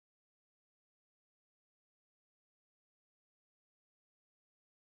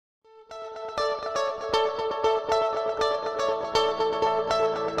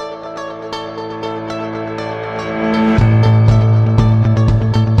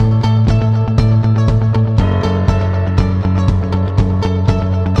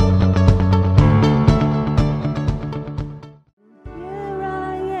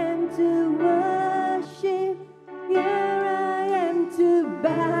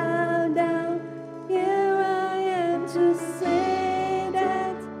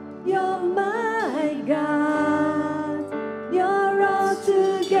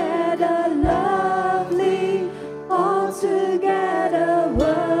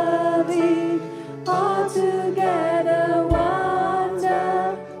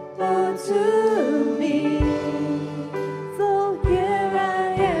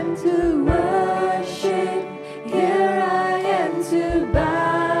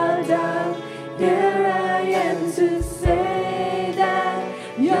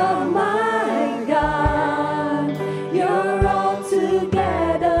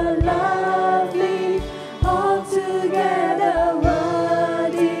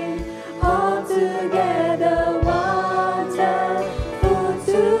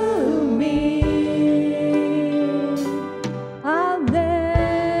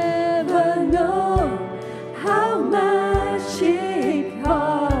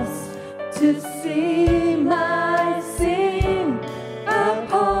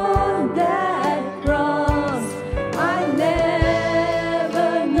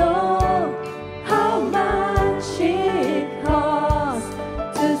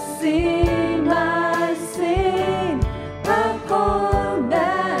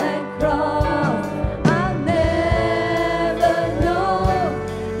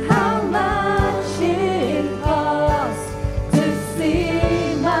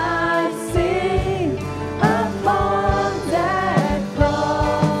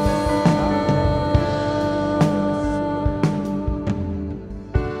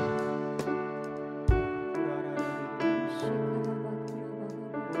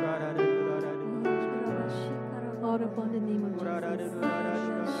upon the name of Jesus.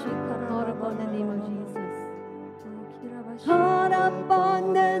 Call upon the name of Jesus. Call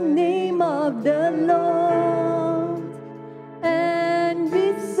upon the name of the Lord and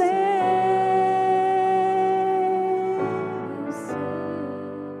be saved.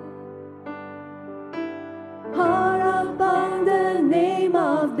 Call upon the name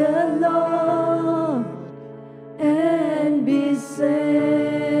of the Lord and be saved.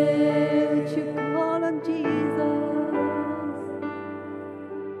 Would you call on Jesus?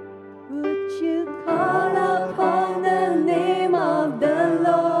 Would you call upon the name of the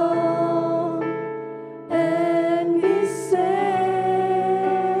Lord and be saved?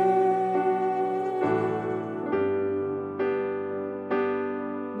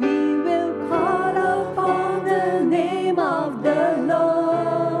 We will call upon the name of the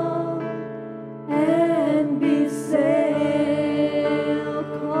Lord and be saved.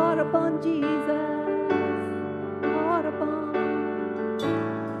 Call upon Jesus.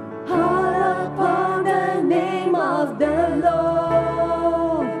 Call upon the name of the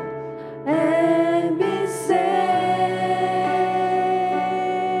Lord and be saved.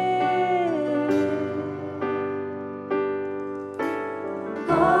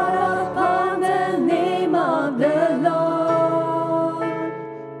 Call upon the name of the Lord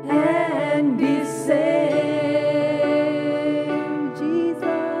and be saved.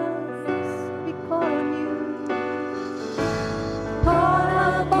 Jesus, we call on you. Call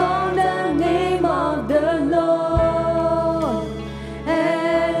upon the name of the Lord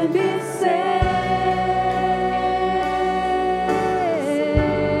and be saved.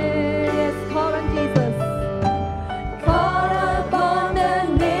 Yes, call on Jesus. Call upon the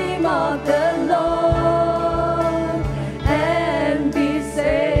name of the Lord and be saved.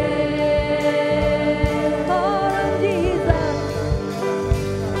 Call on Jesus.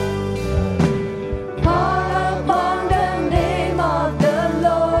 Call upon the name of the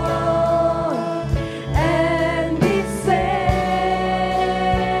Lord and be saved.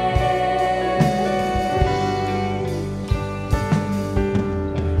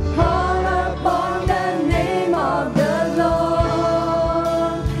 Call upon the name of the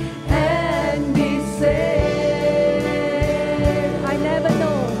Lord and be saved. I never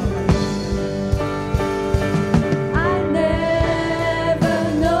know. I never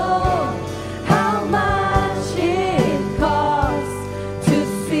know how much it costs to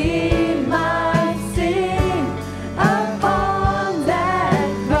see my sin upon that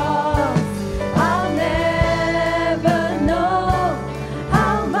cross. I'll never know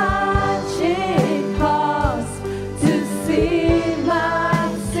how much it costs to see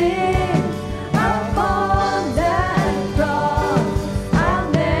my sin upon that cross. I'll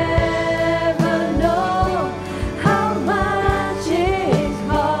never know how much it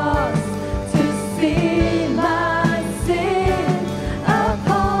costs to see my sin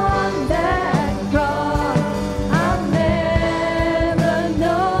upon that cross. I'll never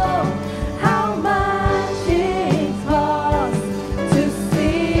know how much it costs to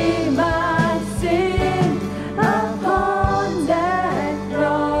see my sin upon that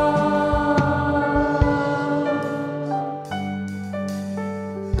cross.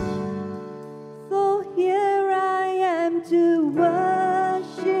 So here I am to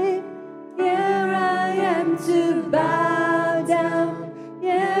worship, here I am to bow down,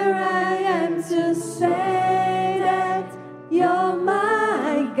 here I am to say that you're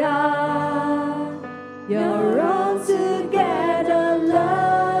my God. You're altogether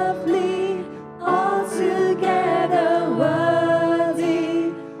lovely, altogether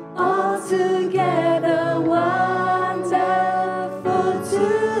worthy, altogether wonderful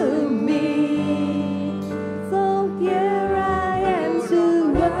to me. So here I am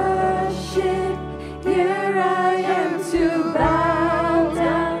to worship, here I am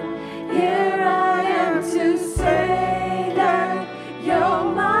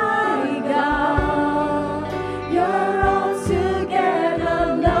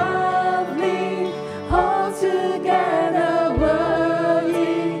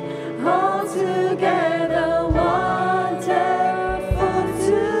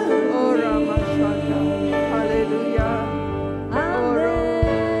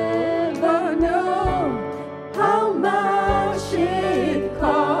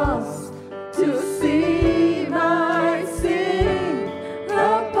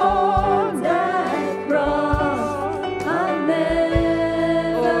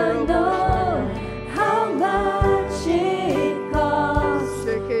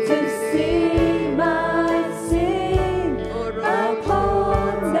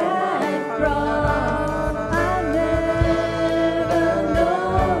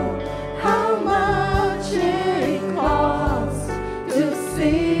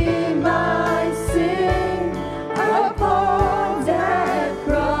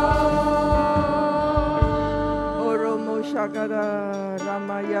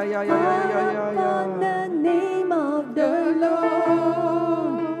upon the name of the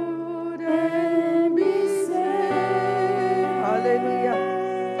Lord and be saved. Hallelujah.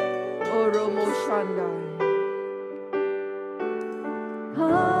 Oromo Shandai.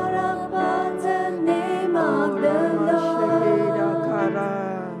 Call upon the name of the Lord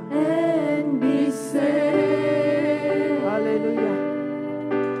and be saved. Hallelujah.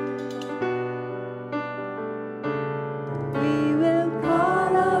 We will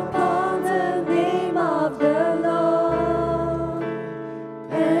call upon the name of the Lord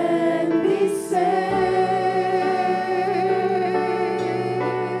and be saved.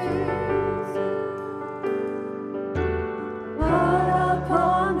 Call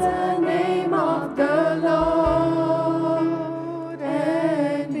upon the name of the Lord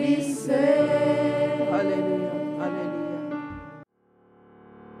and be saved. Hallelujah. Hallelujah.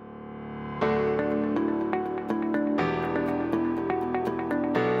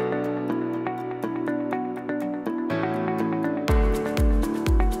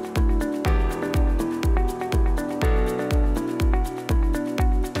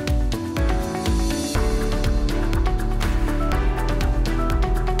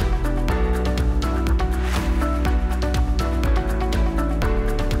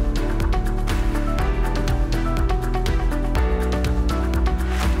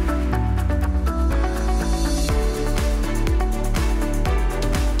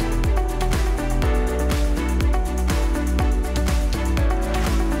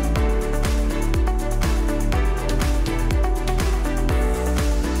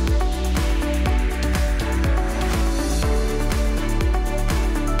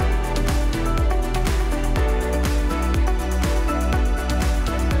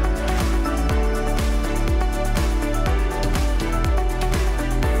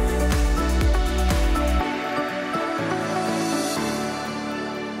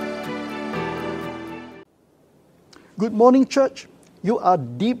 Good morning, church. You are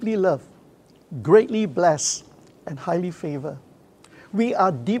deeply loved, greatly blessed, and highly favored. We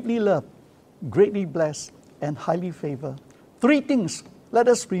are deeply loved, greatly blessed, and highly favored. Three things. Let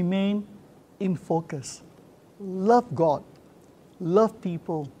us remain in focus. Love God, love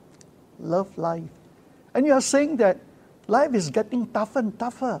people, love life. And you are saying that life is getting tougher and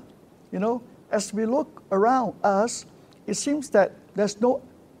tougher. You know, as we look around us, it seems that there's no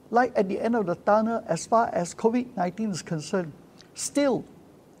light at the end of the tunnel as far as COVID-19 is concerned. Still,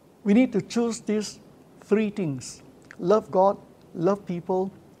 we need to choose these three things. Love God, love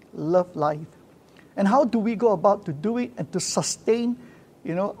people, love life. And how do we go about to do it and to sustain,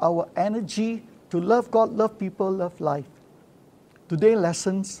 our energy to love God, love people, love life? Today's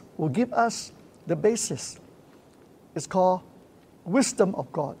lessons will give us the basis. It's called wisdom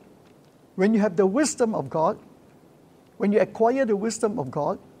of God. When you have the wisdom of God, when you acquire the wisdom of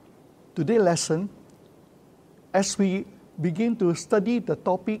God, today's lesson, as we begin to study the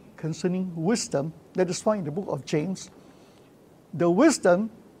topic concerning wisdom that is found in the book of James, the wisdom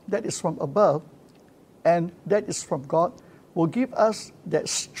that is from above and that is from God will give us that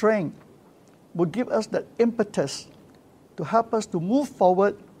strength, will give us that impetus to help us to move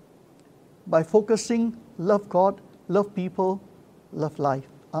forward by focusing love God, love people, love life.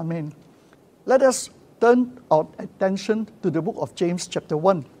 Amen. Let us turn our attention to the book of James chapter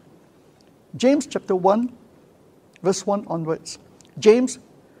 1. James chapter 1, verse 1 onwards. James,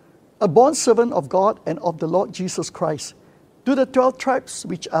 a bondservant of God and of the Lord Jesus Christ, to the 12 tribes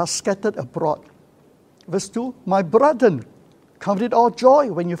which are scattered abroad. Verse 2, my brethren, count it all joy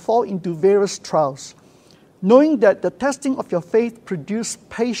when you fall into various trials, knowing that the testing of your faith produces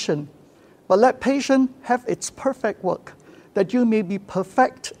patience. But let patience have its perfect work, that you may be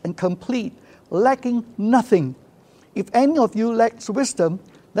perfect and complete, lacking nothing. If any of you lacks wisdom,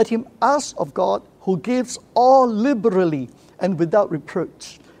 let him ask of God, who gives all liberally and without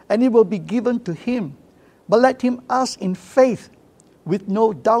reproach, and it will be given to him. But let him ask in faith, with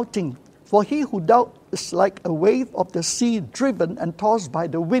no doubting. For he who doubts is like a wave of the sea driven and tossed by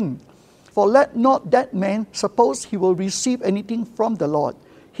the wind. For let not that man suppose he will receive anything from the Lord.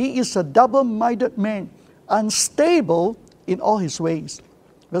 He is a double-minded man, unstable in all his ways.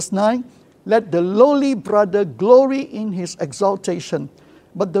 Verse 9, let the lowly brother glory in his exaltation,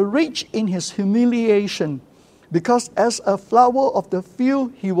 but the rich in his humiliation, because as a flower of the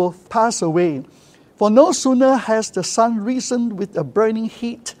field he will pass away. For no sooner has the sun risen with a burning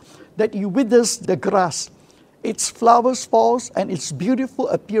heat, that he withers the grass. Its flowers falls, and its beautiful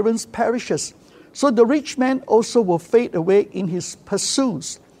appearance perishes. So the rich man also will fade away in his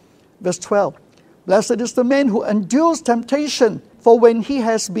pursuits. Verse 12, blessed is the man who endures temptation, for when he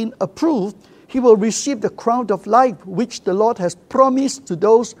has been approved, he will receive the crown of life which the Lord has promised to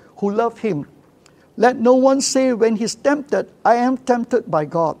those who love him. Let no one say when he is tempted, I am tempted by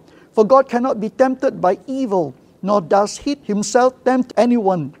God. For God cannot be tempted by evil, nor does he himself tempt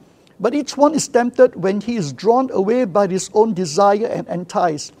anyone. But each one is tempted when he is drawn away by his own desire and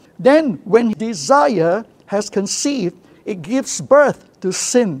enticed. Then when desire has conceived, it gives birth to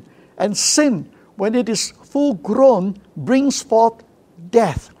sin. And sin, when it is full grown, brings forth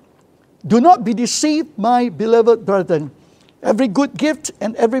death. Do not be deceived, my beloved brethren. Every good gift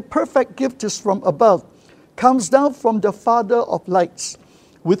and every perfect gift is from above, comes down from the Father of lights,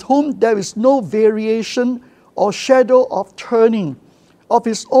 with whom there is no variation or shadow of turning. Of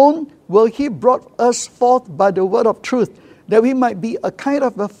his own will he brought us forth by the word of truth, that we might be a kind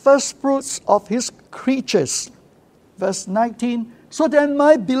of the first fruits of his creatures. Verse 19, so then,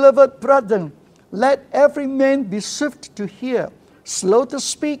 my beloved brethren, let every man be swift to hear, slow to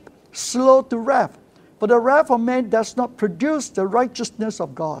speak, slow to wrath. For the wrath of man does not produce the righteousness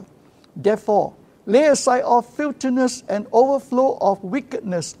of God. Therefore, lay aside all filthiness and overflow of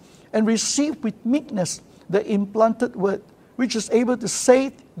wickedness, and receive with meekness the implanted word, which is able to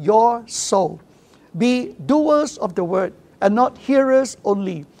save your soul. Be doers of the word, and not hearers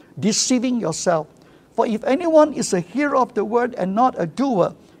only, deceiving yourself. For if anyone is a hearer of the word and not a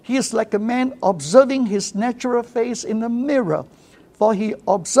doer, he is like a man observing his natural face in a mirror. For he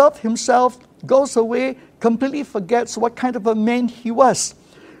observes himself, goes away, completely forgets what kind of a man he was.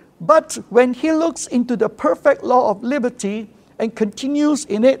 But when he looks into the perfect law of liberty and continues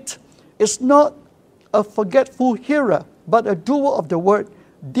in it, is not a forgetful hearer, but a doer of the word,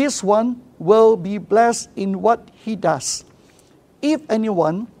 this one will be blessed in what he does. If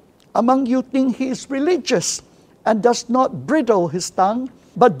anyone among you think he is religious and does not bridle his tongue,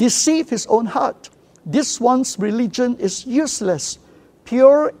 but deceive his own heart, this one's religion is useless.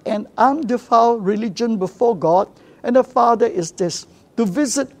 Pure and undefiled religion before God and the Father is this, to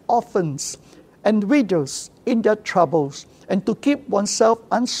visit orphans and widows in their troubles, and to keep oneself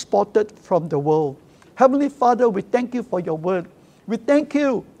unspotted from the world. Heavenly Father, we thank you for your word. We thank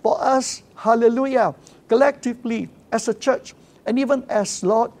you for us, hallelujah, collectively as a church, and even as,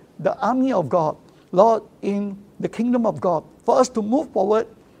 Lord, the army of God, Lord, in the kingdom of God. For us to move forward,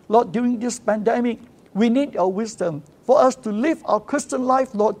 Lord, during this pandemic, we need your wisdom. For us to live our Christian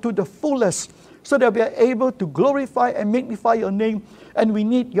life, Lord, to the fullest, so that we are able to glorify and magnify your name, and we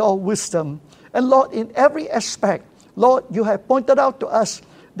need your wisdom. And Lord, in every aspect, Lord, you have pointed out to us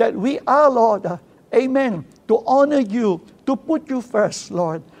that we are, Lord, amen, to honor you, to put you first,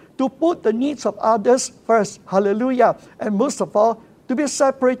 Lord, to put the needs of others first, hallelujah, and most of all, to be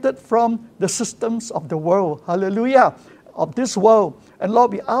separated from the systems of the world, hallelujah, of this world. And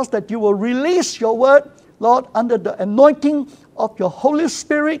Lord, we ask that you will release your word, Lord, under the anointing of your Holy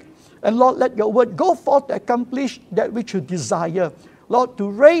Spirit. And Lord, let your word go forth to accomplish that which you desire. Lord, to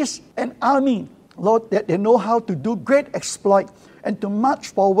raise an army, Lord, that they know how to do great exploit and to march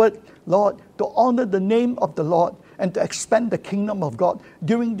forward, Lord, to honor the name of the Lord and to expand the kingdom of God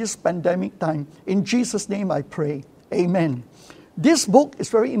during this pandemic time. In Jesus' name I pray. Amen. This book is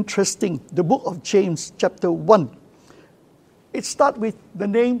very interesting, the book of James, chapter 1. It starts with the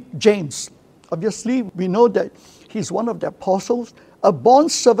name James. Obviously, we know that he's one of the apostles, a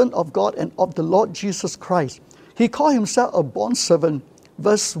bondservant of God and of the Lord Jesus Christ. He called himself a bondservant,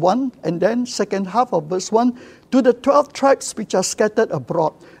 verse 1, and then second half of verse 1, to the 12 tribes which are scattered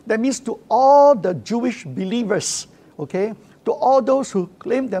abroad. That means to all the Jewish believers, okay? To all those who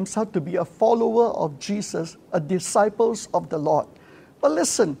claim themselves to be a follower of Jesus, a disciples of the Lord. But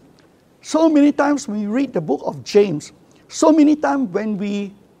listen, so many times when we read the book of James, so many times when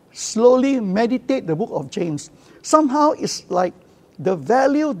we slowly meditate the book of James, somehow it's like the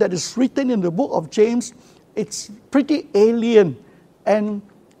value that is written in the book of James, it's pretty alien. And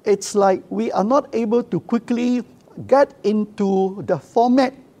it's like we are not able to quickly get into the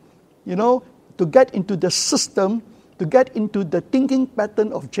format, to get into the system, to get into the thinking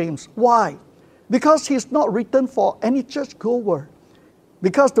pattern of James. Why? Because he's not written for any churchgoer.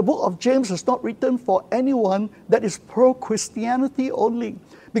 Because the book of James is not written for anyone that is pro-Christianity only.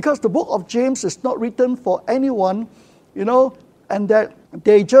 Because the book of James is not written for anyone, and that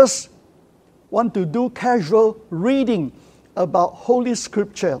they just want to do casual reading about Holy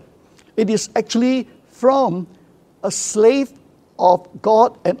Scripture. It is actually from a slave of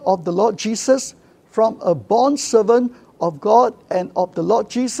God and of the Lord Jesus, from a bondservant of God and of the Lord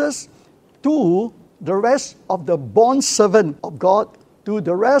Jesus, to the rest of the bondservant of God, to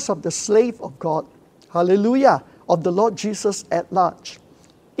the rest of the slave of God, hallelujah, of the Lord Jesus at large.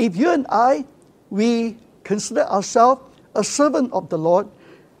 If you and I, we consider ourselves a servant of the Lord,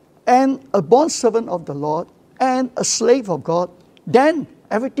 and a bondservant of the Lord and a slave of God, then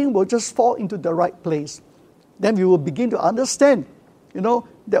everything will just fall into the right place. Then we will begin to understand,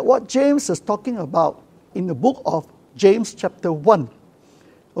 that what James is talking about in the book of James chapter 1.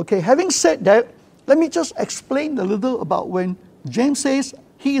 Okay, having said that, let me just explain a little about when James says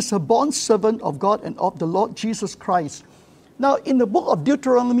he is a bondservant of God and of the Lord Jesus Christ. Now, in the book of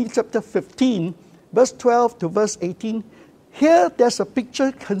Deuteronomy chapter 15, verse 12 to verse 18, here there's a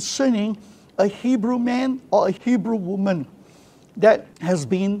picture concerning a Hebrew man or a Hebrew woman that has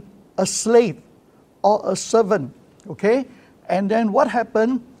been a slave or a servant, okay? And then what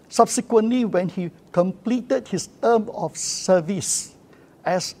happened subsequently when he completed his term of service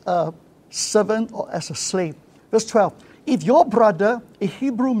as a servant or as a slave? Verse 12, if your brother, a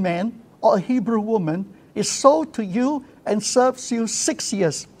Hebrew man or a Hebrew woman, is sold to you and serves you 6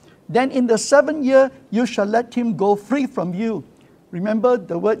 years, then in the 7th year you shall let him go free from you. Remember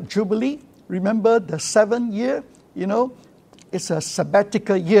the word Jubilee? Remember the 7th year? It's a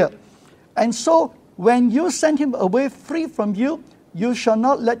sabbatical year. And so when you send him away free from you, you shall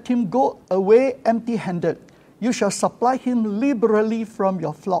not let him go away empty-handed. You shall supply him liberally from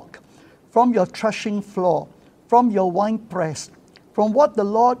your flock, from your threshing floor, from your winepress, from what the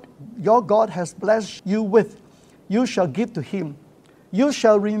Lord your God has blessed you with, you shall give to him. You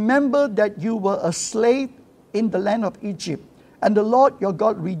shall remember that you were a slave in the land of Egypt, and the Lord your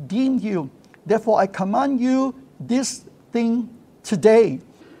God redeemed you. Therefore I command you this thing today.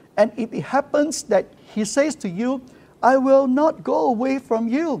 And if it happens that he says to you, I will not go away from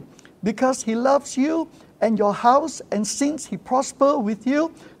you, because he loves you and your house, and since he prosper with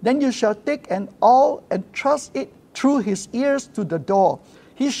you, then you shall take an awl and thrust it through his ears to the door.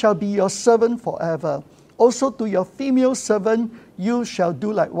 He shall be your servant forever. Also to your female servant you shall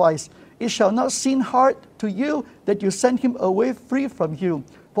do likewise. It shall not seem hard to you that you send him away free from you,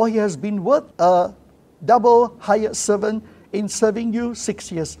 for he has been worth a double hired servant in serving you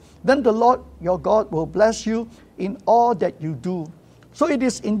 6 years. Then the Lord your God will bless you in all that you do. So it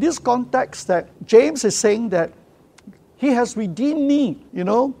is in this context that James is saying that he has redeemed me,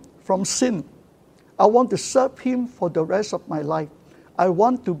 from sin. I want to serve him for the rest of my life. I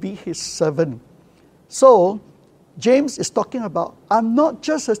want to be his servant. So James is talking about, I'm not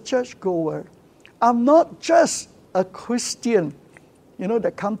just a churchgoer. I'm not just a Christian,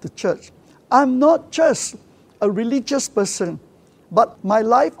 that come to church. I'm not just a religious person, but my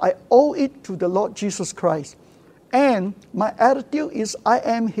life, I owe it to the Lord Jesus Christ. And my attitude is I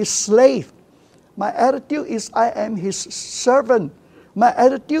am his slave. My attitude is I am his servant. My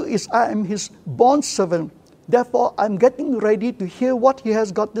attitude is I am his bondservant. Therefore, I'm getting ready to hear what he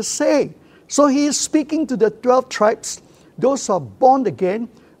has got to say. So he is speaking to the 12 tribes, those who are born again,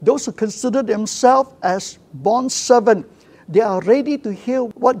 those who consider themselves as bondservant. They are ready to hear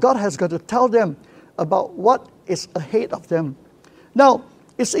what God has got to tell them about what is ahead of them. Now,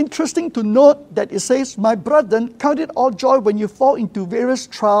 it's interesting to note that it says, my brethren, count it all joy when you fall into various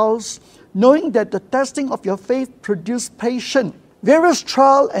trials, knowing that the testing of your faith produces patience. Various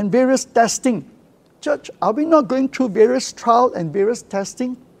trial and various testing. Church, are we not going through various trial and various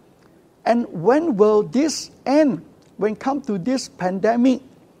testing? And when will this end? When come to this pandemic,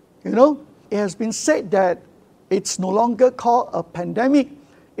 it has been said that it's no longer called a pandemic,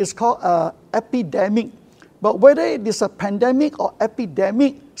 it's called an epidemic. But whether it is a pandemic or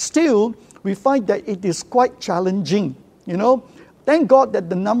epidemic, still we find that it is quite challenging. Thank God that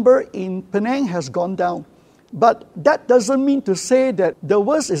the number in Penang has gone down. But that doesn't mean to say that the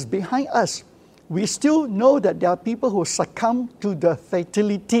worst is behind us. We still know that there are people who succumb to the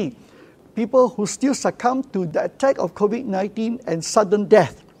fatality, people who still succumb to the attack of COVID-19 and sudden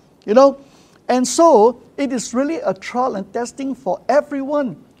death. And so it is really a trial and testing for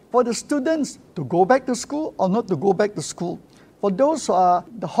everyone. For the students to go back to school or not to go back to school. For those who are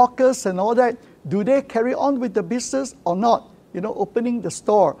the hawkers and all that, do they carry on with the business or not? Opening the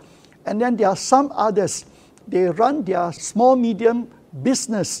store. And then there are some others. They run their small, medium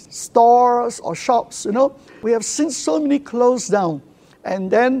business, stores or shops. We have seen so many close down.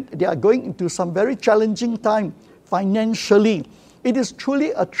 And then they are going into some very challenging time financially. It is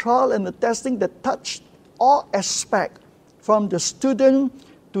truly a trial and a testing that touched all aspects, from the student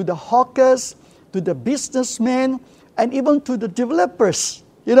to the hawkers, to the businessmen, and even to the developers,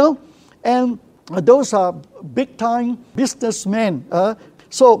 And those are big-time businessmen.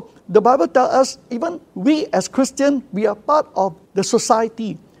 So the Bible tells us, even we as Christians, we are part of the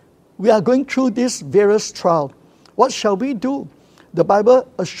society. We are going through this various trial. What shall we do? The Bible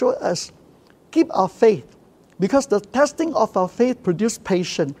assures us, keep our faith, because the testing of our faith produces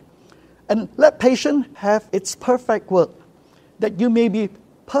patience. And let patience have its perfect work, that you may be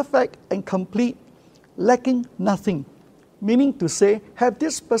perfect and complete, lacking nothing. Meaning to say, have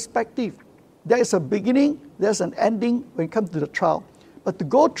this perspective. There is a beginning, there's an ending when it comes to the trial. But to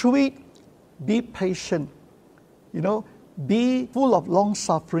go through it, be patient. Be full of long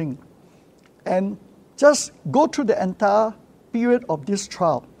suffering. And just go through the entire period of this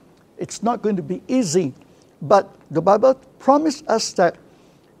trial. It's not going to be easy. But the Bible promised us that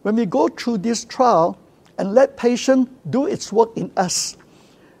when we go through this trial and let patience do its work in us,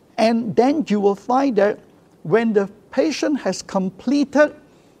 and then you will find that when the patient has completed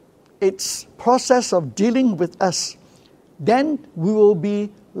its process of dealing with us, then we will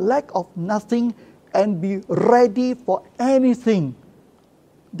be lack of nothing and be ready for anything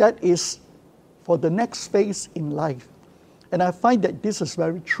that is for the next phase in life. And I find that this is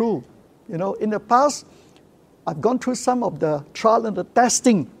very true. In the past, I've gone through some of the trial and the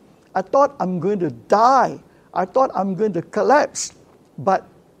testing. I thought I'm going to die. I thought I'm going to collapse. But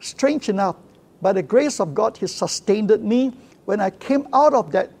strange enough, by the grace of God, He sustained me. When I came out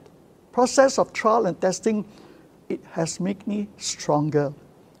of that process of trial and testing, it has made me stronger.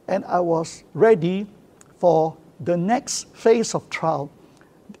 And I was ready for the next phase of trial.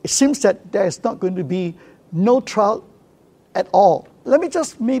 It seems that there is not going to be no trial at all. Let me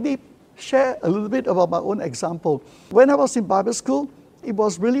just maybe share a little bit about my own example. When I was in Bible school, it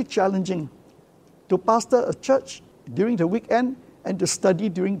was really challenging to pastor a church during the weekend and to study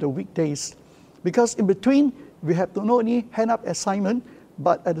during the weekdays. Because in between, we have to not only hand up assignment,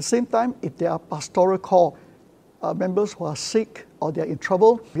 but at the same time, if there are pastoral call, members who are sick or they're in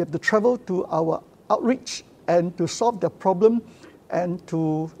trouble, we have to travel to our outreach and to solve the problem and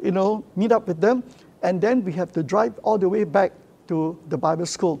to, meet up with them. And then we have to drive all the way back to the Bible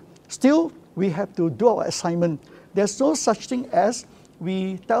school. Still, we have to do our assignment. There's no such thing as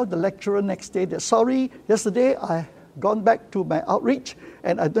we tell the lecturer next day that, sorry, yesterday I gone back to my outreach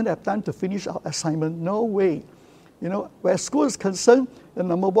and I don't have time to finish our assignment. No way. Where school is concerned, the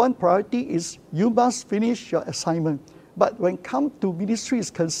number one priority is you must finish your assignment. But when it comes to ministry is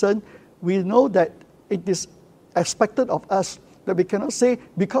concerned, we know that it is expected of us that we cannot say,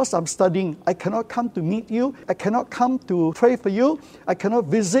 because I'm studying, I cannot come to meet you, I cannot come to pray for you, I cannot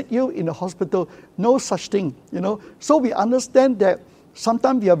visit you in the hospital. No such thing, So we understand that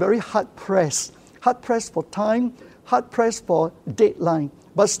sometimes we are very hard-pressed for time, hard-pressed for deadline.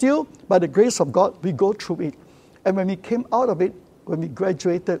 But still, by the grace of God, we go through it. And when we came out of it, when we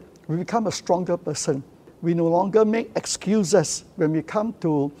graduated, we become a stronger person. We no longer make excuses when we come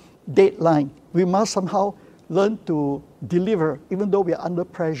to deadline. We must somehow learn to deliver, even though we are under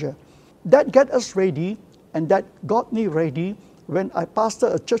pressure. That got us ready, and that got me ready when I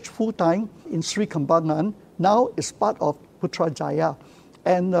pastored a church full-time in Sri Kembangan. Now it's part of Putrajaya.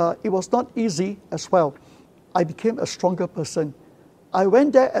 And it was not easy as well. I became a stronger person. I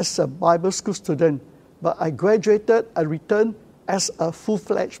went there as a Bible school student, but I graduated, I returned as a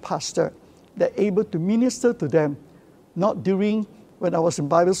full-fledged pastor, that able to minister to them, not during when I was in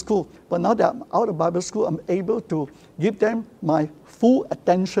Bible school, but now that I'm out of Bible school, I'm able to give them my full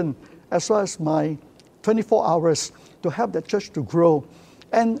attention as well as my 24 hours to help the church to grow.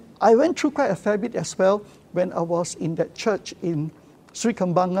 And I went through quite a fair bit as well when I was in that church in Sri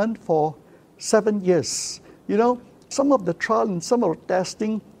Kembangan for 7 years. Some of the trial and some of the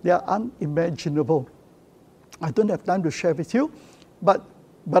testing, they are unimaginable. I don't have time to share with you, but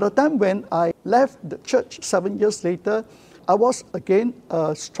by the time when I left the church 7 years later, I was again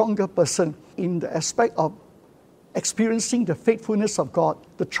a stronger person in the aspect of experiencing the faithfulness of God,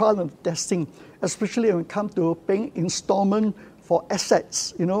 the trial and testing, especially when it comes to paying installment for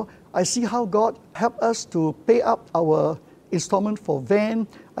assets. I see how God helped us to pay up our installment for van.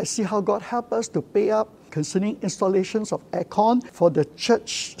 I see how God helped us to pay up concerning installations of aircon for the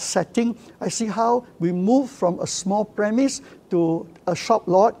church setting. I see how we moved from a small premise to a shop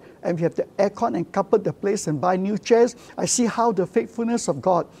lot, and we have the aircon and carpet the place and buy new chairs. I see how the faithfulness of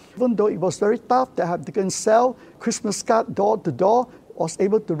God, even though it was very tough to have to sell Christmas card door to door, was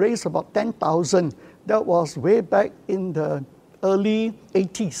able to raise about 10,000. That was way back in the early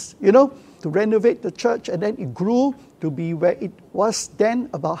 80s, to renovate the church, and then it grew to be where it was then,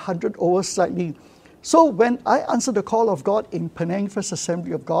 about 100 over slightly. So when I answered the call of God in Penang First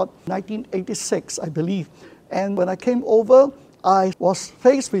Assembly of God, 1986, I believe, and when I came over, I was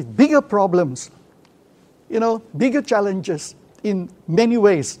faced with bigger problems, bigger challenges in many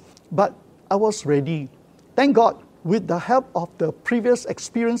ways, but I was ready. Thank God, with the help of the previous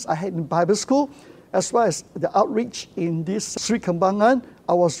experience I had in Bible school, as well as the outreach in this Sri Kembangan,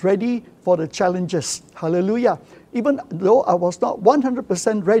 I was ready for the challenges. Hallelujah. Even though I was not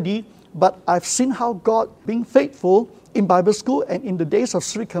 100% ready, but I've seen how God being faithful in Bible school and in the days of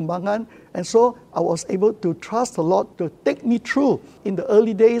Sri Kembangan. And so I was able to trust the Lord to take me through in the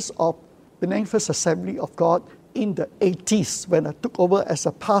early days of Penang First Assembly of God in the 80s when I took over as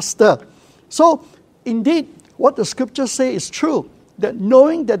a pastor. So indeed, what the scriptures say is true, that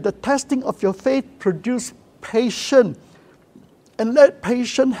knowing that the testing of your faith produces patience, and let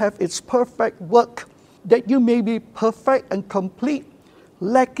patience have its perfect work, that you may be perfect and complete,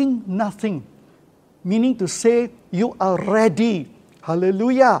 lacking nothing. Meaning to say, you are ready.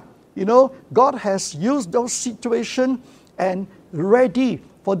 Hallelujah. You know, God has used those situations and ready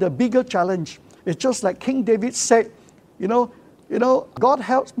for the bigger challenge. It's just like King David said, you know, God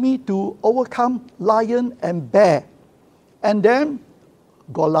helps me to overcome lion and bear. And then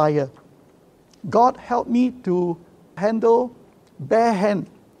Goliath. God helped me to handle bare hand,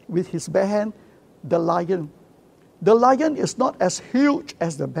 with his bare hand, the lion. The lion is not as huge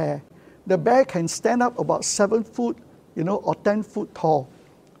as the bear. The bear can stand up about 7 foot, or 10 foot tall,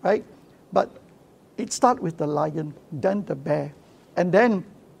 right? But it starts with the lion, then the bear, and then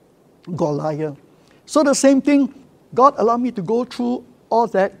Goliath. So the same thing, God allowed me to go through all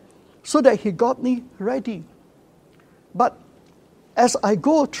that so that he got me ready. But as I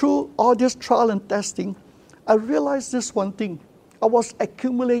go through all this trial and testing, I realized this one thing. I was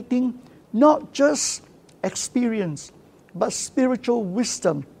accumulating not just experience, but spiritual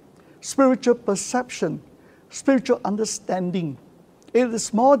wisdom, spiritual perception, spiritual understanding. It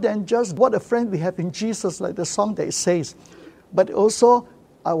is more than just what a friend we have in Jesus, like the song that it says. But also,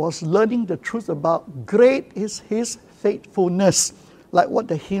 I was learning the truth about great is his faithfulness, like what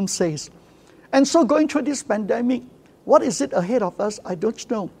the hymn says. And so going through this pandemic, what is it ahead of us? I don't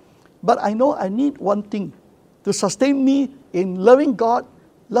know. But I know I need one thing to sustain me in loving God,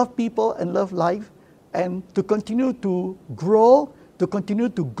 love people, and love life, and to continue to grow, to continue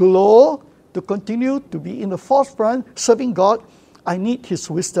to glow, to continue to be in the forefront serving God. I need his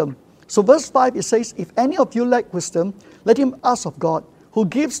wisdom. So verse 5, it says, if any of you lack wisdom, let him ask of God, who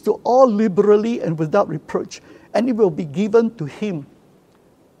gives to all liberally and without reproach, and it will be given to him.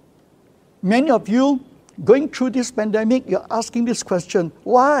 Many of you going through this pandemic, you're asking this question,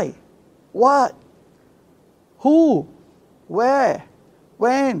 why? What? Who? Where?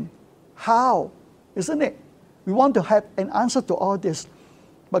 When? How? Isn't it? We want to have an answer to all this.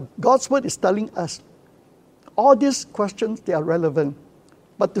 But God's word is telling us, all these questions, they are relevant.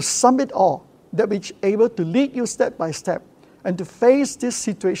 But to sum it all, that which is able to lead you step by step and to face this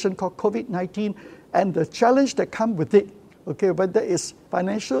situation called COVID-19 and the challenge that comes with it, okay, whether it's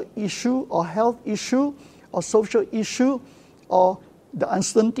financial issue or health issue or social issue or the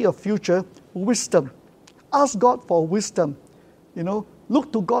uncertainty of future, wisdom. Ask God for wisdom.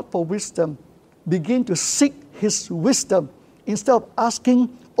 Look to God for wisdom. Begin to seek his wisdom instead of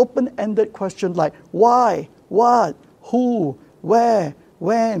asking open-ended questions like why, what, who, where,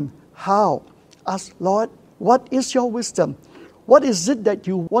 when, how. Ask, Lord, what is your wisdom? What is it that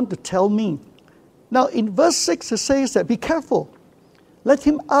you want to tell me? Now in verse 6 it says that be careful. Let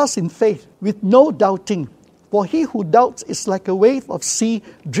him ask in faith with no doubting. For he who doubts is like a wave of sea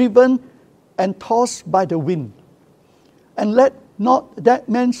driven and tossed by the wind. And let not that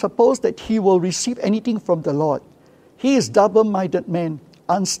man suppose that he will receive anything from the Lord. He is double-minded man,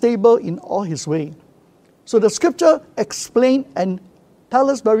 unstable in all his way. So the scripture explain and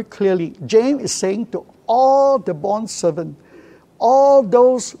tell us very clearly, James is saying to all the bond servants, all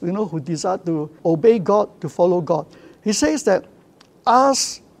those who desire to obey God, to follow God. He says that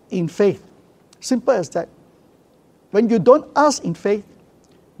ask in faith. Simple as that. When you don't ask in faith,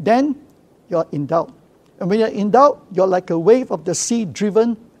 then you're in doubt. And when you're in doubt, you're like a wave of the sea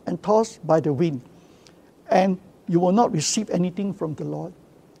driven and tossed by the wind. And you will not receive anything from the Lord.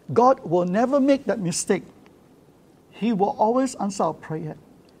 God will never make that mistake. He will always answer our prayer.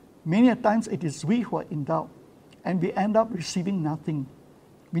 Many a times it is we who are in doubt, and we end up receiving nothing.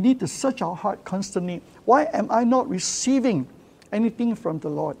 We need to search our heart constantly. Why am I not receiving anything from the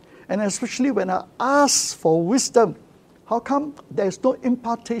Lord? And especially when I ask for wisdom, how come there's no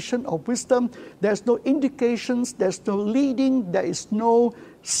impartation of wisdom? There's no indications, there's no leading, there is no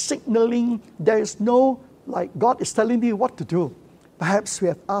signaling, there is no, like God is telling me what to do. Perhaps we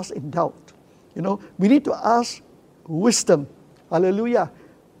have asked in doubt. We need to ask wisdom. Hallelujah.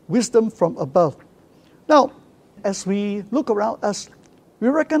 Wisdom from above. Now, as we look around us, we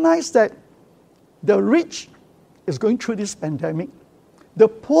recognize that the rich is going through this pandemic. The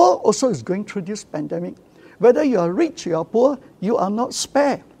poor also is going through this pandemic. Whether you are rich or you are poor, you are not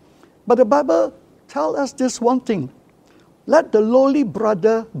spared. But the Bible tells us this one thing. Let the lowly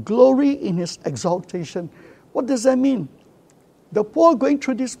brother glory in his exaltation. What does that mean? The poor going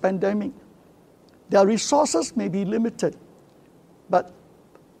through this pandemic, Their resources may be limited, but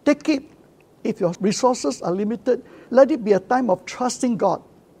take it, if your resources are limited, let it be a time of trusting God,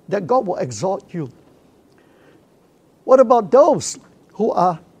 that God will exalt you. What about those who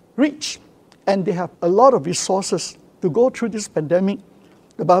are rich and they have a lot of resources to go through this pandemic?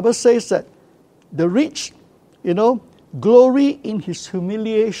 The Bible says that the rich, glory in his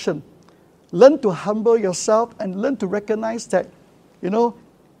humiliation. Learn to humble yourself and learn to recognize that,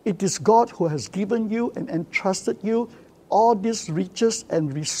 it is God who has given you and entrusted you all these riches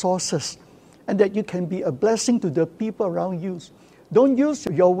and resources, and that you can be a blessing to the people around you. Don't use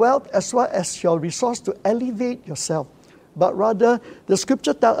your wealth as well as your resource to elevate yourself, but rather the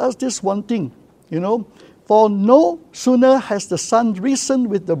scripture tells us this one thing, for no sooner has the sun risen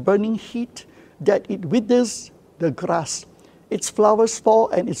with the burning heat that it withers the grass. Its flowers fall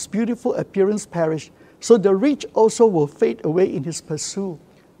and its beautiful appearance perish. So the rich also will fade away in his pursuit.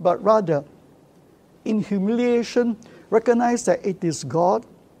 But rather, in humiliation, recognize that it is God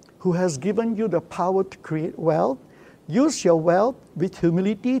who has given you the power to create wealth. Use your wealth with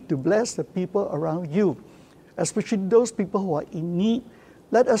humility to bless the people around you, especially those people who are in need.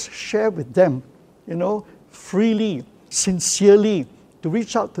 Let us share with them, freely, sincerely, to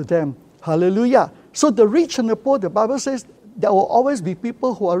reach out to them. Hallelujah. So the rich and the poor, the Bible says, there will always be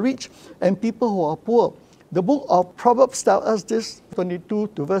people who are rich and people who are poor. The book of Proverbs tells us this, 22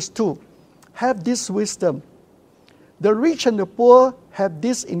 to verse 2. Have this wisdom. The rich and the poor have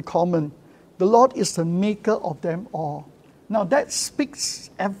this in common. The Lord is the maker of them all. Now that speaks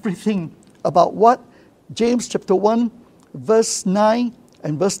everything about what James chapter 1, verse 9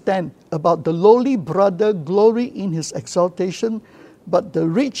 and verse 10, about the lowly brother glory in his exaltation, but the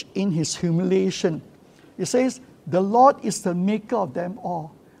rich in his humiliation. It says, the Lord is the maker of them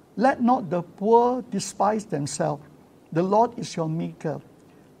all. Let not the poor despise themselves. The Lord is your maker.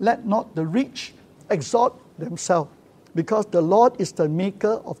 Let not the rich exalt themselves, because the Lord is the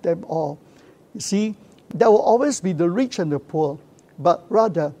maker of them all. You see, there will always be the rich and the poor, but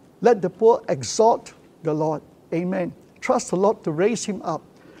rather let the poor exalt the Lord. Amen. Trust the Lord to raise him up.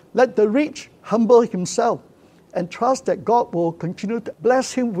 Let the rich humble himself and trust that God will continue to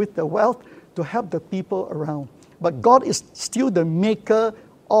bless him with the wealth to help the people around. But God is still the maker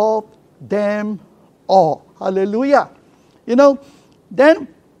of them all. Hallelujah. Then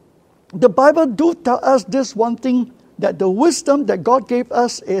the Bible do tell us this one thing, that the wisdom that God gave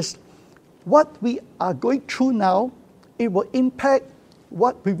us is what we are going through now, it will impact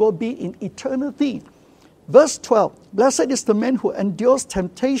what we will be in eternity. Verse 12, blessed is the man who endures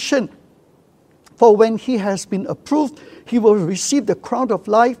temptation, for when he has been approved, he will receive the crown of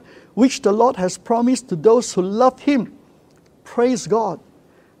life, which the Lord has promised to those who love him. Praise God.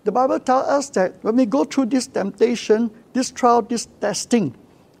 The Bible tells us that when we go through this temptation, this trial, this testing,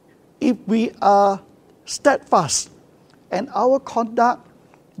 if we are steadfast and our conduct,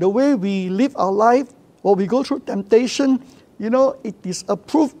 the way we live our life, or we go through temptation, it is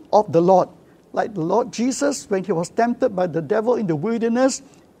approved of the Lord. Like the Lord Jesus, when he was tempted by the devil in the wilderness,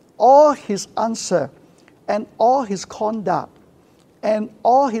 all his answer and all his conduct and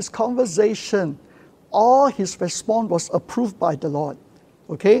all his conversation, all his response was approved by the Lord.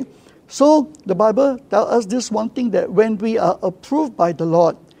 Okay? So the Bible tells us this one thing, that when we are approved by the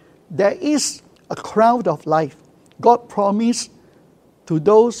Lord, there is a crown of life God promised to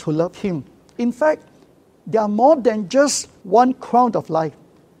those who love him. In fact, there are more than just one crown of life.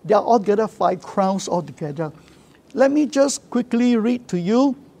 There are altogether 5 crowns altogether. Let me just quickly read to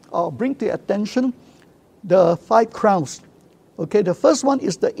you, or bring to your attention, the 5 crowns. Okay, the first one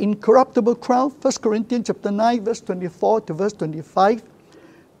is the incorruptible crown, 1 Corinthians chapter 9, verse 24 to verse 25.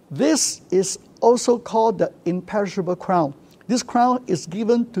 This is also called the imperishable crown. This crown is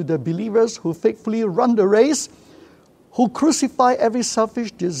given to the believers who faithfully run the race, who crucify every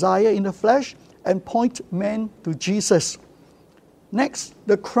selfish desire in the flesh and point men to Jesus. Next,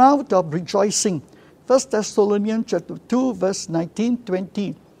 the crown of rejoicing, 1 Thessalonians chapter 2, verse 19,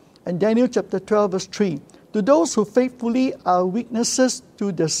 20, and Daniel chapter 12, verse 3. To those who faithfully are witnesses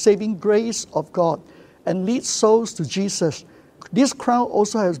to the saving grace of God and lead souls to Jesus. This crown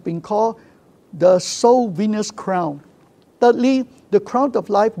also has been called the soul winner's crown. Thirdly, the crown of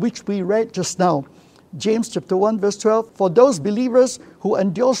life, which we read just now. James chapter 1, verse 12, for those believers who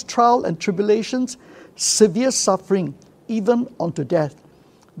endure trial and tribulations, severe suffering, even unto death.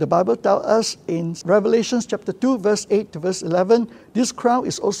 The Bible tells us in Revelation chapter 2, verse 8 to verse 11, this crown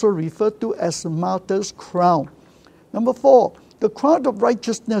is also referred to as the martyr's crown. Number 4, the crown of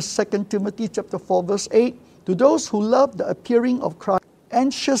righteousness, 2 Timothy chapter 4, verse 8, to those who love the appearing of Christ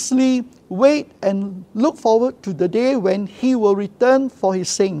anxiously wait and look forward to the day when he will return for his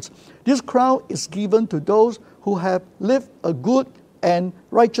saints. This crown is given to those who have lived a good and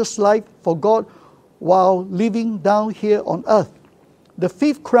righteous life for God while living down here on earth. The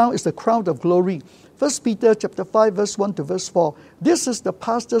fifth crown is the crown of glory. 1 Peter chapter 5, verse 1 to verse 4. This is the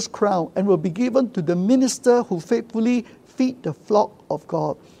pastor's crown and will be given to the minister who faithfully feed the flock of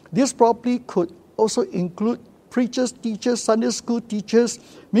God. This probably could also include preachers, teachers, Sunday school teachers,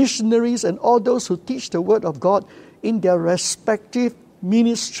 missionaries, and all those who teach the word of God in their respective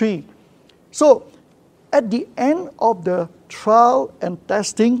ministry. So, at the end of the trial and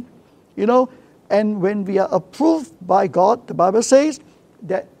testing, and when we are approved by God, the Bible says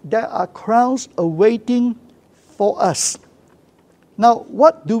that there are crowns awaiting for us. Now,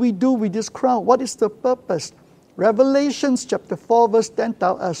 what do we do with this crown? What is the purpose? Revelations chapter 4 verse 10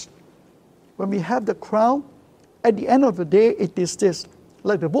 tells us, when we have the crown, at the end of the day, it is this.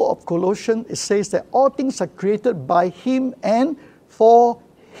 Like the book of Colossians, it says that all things are created by Him and for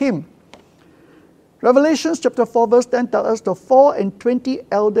Him. Revelations chapter 4 verse 10 tells us the 24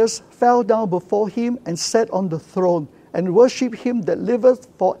 elders fell down before Him and sat on the throne and worshipped Him that liveth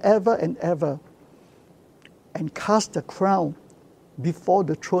forever and ever, and cast the crown before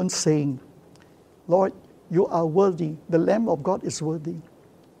the throne, saying, Lord, you are worthy. The Lamb of God is worthy.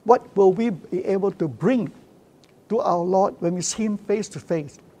 What will we be able to bring to our Lord when we see Him face to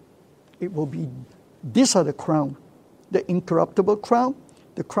face? It will be, these are the crown, the incorruptible crown,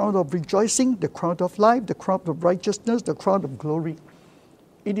 the crown of rejoicing, the crown of life, the crown of righteousness, the crown of glory.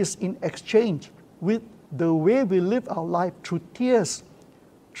 It is in exchange with the way we live our life through tears,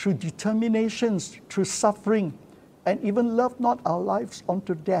 through determinations, through suffering, and even love not our lives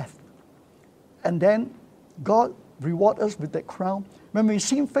unto death. And then God reward us with that crown. When we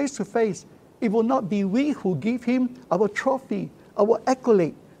see Him face to face, it will not be we who give Him our trophy, our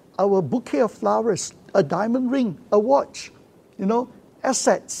accolade, our bouquet of flowers, a diamond ring, a watch,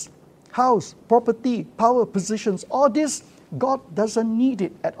 assets, house, property, power, positions. All this, God doesn't need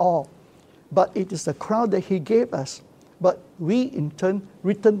it at all. But it is the crown that He gave us. But we in turn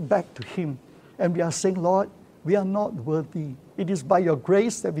return back to Him. And we are saying, Lord, we are not worthy. It is by your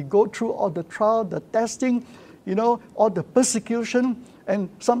grace that we go through all the trial, the testing, all the persecution. And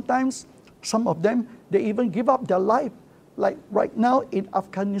sometimes, some of them, they even give up their life. Like right now in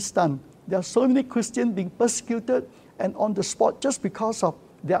Afghanistan, there are so many Christians being persecuted and on the spot just because of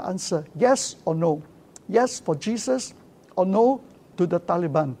their answer, yes or no. Yes for Jesus or no to the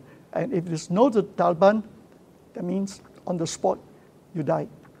Taliban. And if it is no to the Taliban, that means on the spot you died.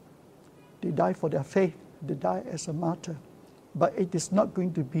 They die for their faith. They die as a martyr. But it is not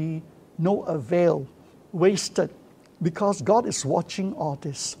going to be no avail, wasted, because God is watching all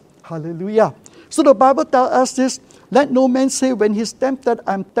this. Hallelujah. So the Bible tells us this, let no man say when he's tempted,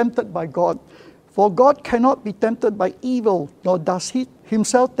 I'm tempted by God. For God cannot be tempted by evil, nor does He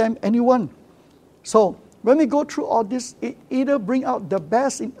Himself tempt anyone. So when we go through all this, it either bring out the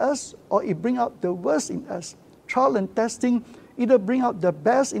best in us or it bring out the worst in us. Trial and testing either bring out the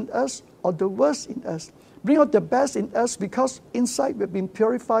best in us or the worst in us. Bring out the best in us because inside we've been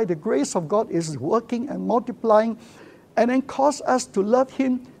purified. The grace of God is working and multiplying, and then cause us to love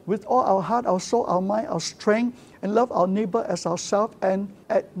Him with all our heart, our soul, our mind, our strength, and love our neighbor as ourselves, and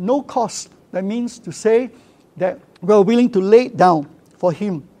at no cost. That means to say that we're willing to lay it down for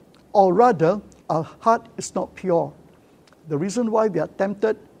Him, or rather, our heart is not pure. The reason why we are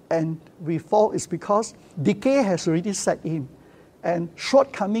tempted and we fall is because decay has already set in, and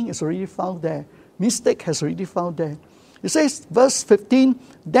shortcoming is already found there. Mistake has already found there. It says, verse 15,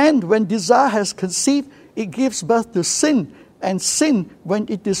 then when desire has conceived, it gives birth to sin, and sin, when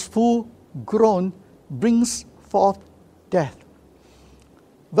it is full grown, brings forth death.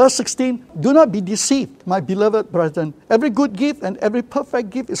 Verse 16, do not be deceived, my beloved brethren. Every good gift and every perfect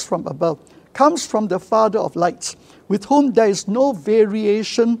gift is from above, comes from the Father of lights, with whom there is no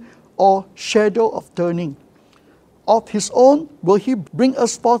variation or shadow of turning. Of His own will He bring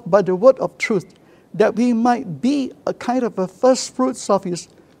us forth by the word of truth, that we might be a kind of a first fruits of His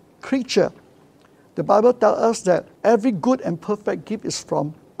creature. The Bible tells us that every good and perfect gift is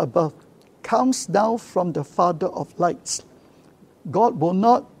from above, comes down from the Father of lights. God will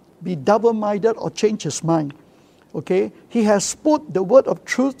not be double-minded or change His mind. Okay? He has put the word of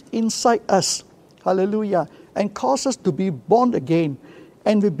truth inside us. Hallelujah. And caused us to be born again.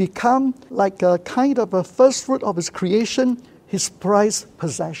 And we become like a kind of a first fruit of His creation, His prized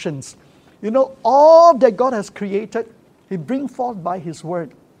possessions. All that God has created, He brings forth by His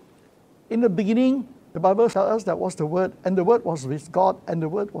word. In the beginning, the Bible tells us that was the Word, and the Word was with God, and the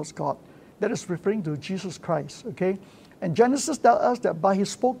Word was God. That is referring to Jesus Christ, okay? And Genesis tells us that by His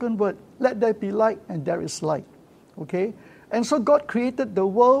spoken word, let there be light, and there is light. Okay? And so God created the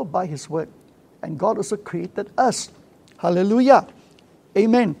world by His word. And God also created us. Hallelujah.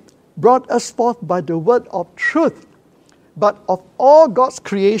 Amen. Brought us forth by the word of truth. But of all God's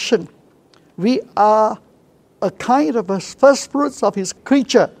creation, we are a kind of a first fruits of His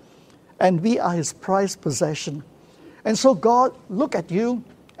creature, and we are His prized possession. And so God looked at you,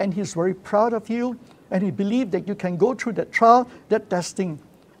 and He's very proud of you, and He believed that you can go through that trial, that testing,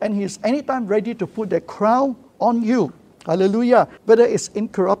 and He is anytime ready to put that crown on you. Hallelujah. Whether it's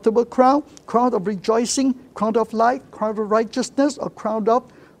incorruptible crown, crown of rejoicing, crown of life, crown of righteousness, or crown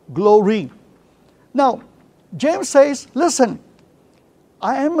of glory. Now, James says, listen,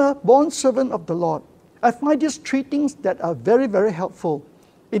 I am a born servant of the Lord. I find these three things that are very, very helpful.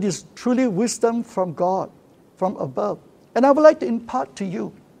 It is truly wisdom from God, from above. And I would like to impart to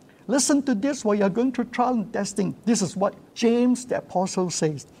you. Listen to this while you're going through trial and testing. This is what James the Apostle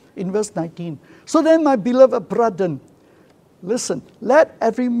says in verse 19. So then, my beloved brethren, listen, let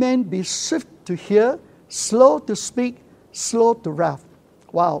every man be swift to hear, slow to speak, slow to wrath.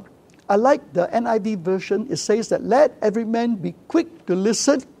 Wow. I like the NIV version. It says that let every man be quick to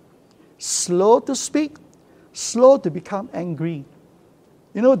listen, slow to speak, slow to become angry.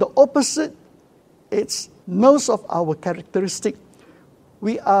 You know, the opposite, it's most of our characteristic.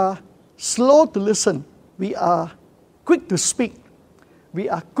 We are slow to listen. We are quick to speak. We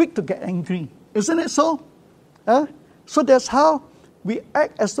are quick to get angry. Isn't it so? So that's how we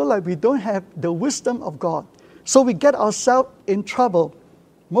act as though like we don't have the wisdom of God. So we get ourselves in trouble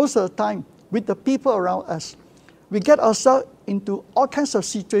most of the time with the people around us. We get ourselves into all kinds of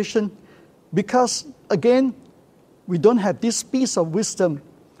situations because, again, we don't have this piece of wisdom.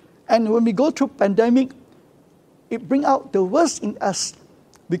 And when we go through pandemic, it brings out the worst in us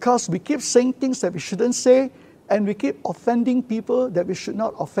because we keep saying things that we shouldn't say, and we keep offending people that we should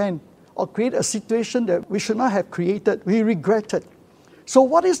not offend, or create a situation that we should not have created. We regret it. So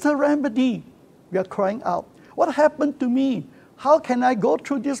what is the remedy? We are crying out. What happened to me? How can I go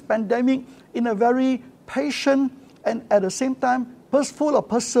through this pandemic in a very patient and at the same time full of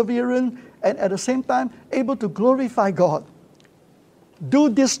perseverance and at the same time able to glorify God? Do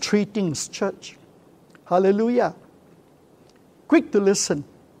these three things, church. Hallelujah. Quick to listen,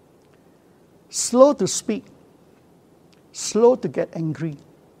 slow to speak, slow to get angry.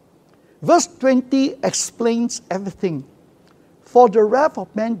 Verse 20 explains everything. For the wrath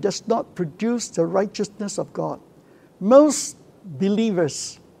of man does not produce the righteousness of God. Most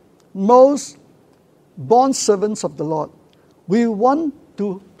believers, most born servants of the Lord, we want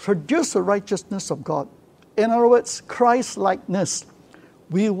to produce the righteousness of God. In other words, Christ-likeness.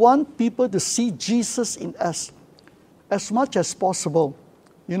 We want people to see Jesus in us as much as possible.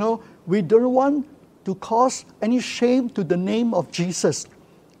 You know, we don't want to cause any shame to the name of Jesus.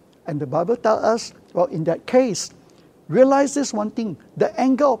 And the Bible tells us, well, in that case, realize this one thing, the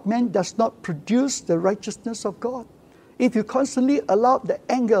anger of man does not produce the righteousness of God. If you constantly allow the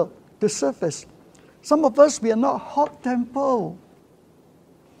anger to surface, some of us, we are not hot-tempered.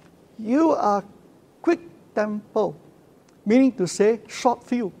 You are quick-tempered, meaning to say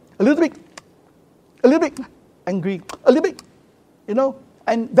short-fused, a little bit angry, a little bit, you know,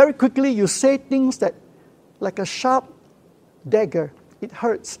 and very quickly you say things that like a sharp dagger, it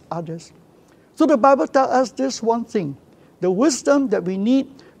hurts others. So the Bible tells us this one thing. The wisdom that we need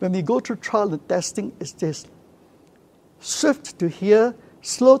when we go through trial and testing is this. Swift to hear,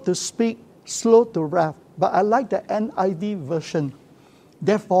 slow to speak, slow to wrath. But I like the NIV version.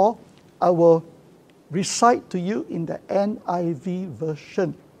 Therefore, I will recite to you in the NIV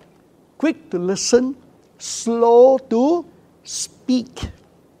version. Quick to listen, slow to speak,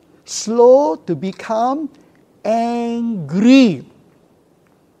 slow to become angry.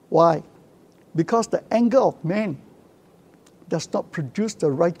 Why? Because the anger of man does not produce the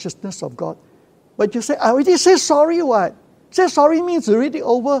righteousness of God. But you say, I already say sorry, what? Say sorry means it's already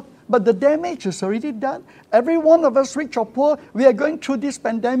over, but the damage is already done. Every one of us, rich or poor, we are going through this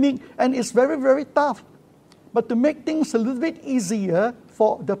pandemic, and it's very, very tough. But to make things a little bit easier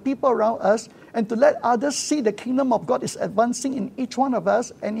for the people around us, and to let others see the kingdom of God is advancing in each one of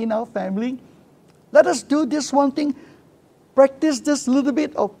us and in our family, let us do this one thing. Practice this little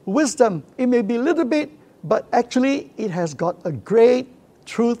bit of wisdom. It may be a little bit, but actually it has got a great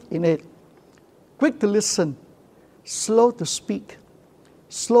truth in it. Quick to listen, slow to speak,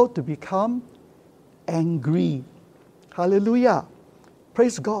 slow to become angry. Hallelujah.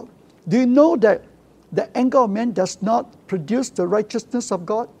 Praise God. Do you know that the anger of man does not produce the righteousness of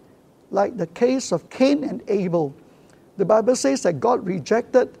God? Like the case of Cain and Abel. The Bible says that God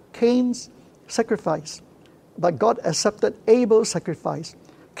rejected Cain's sacrifice, but God accepted Abel's sacrifice.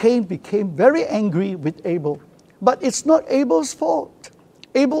 Cain became very angry with Abel. But it's not Abel's fault.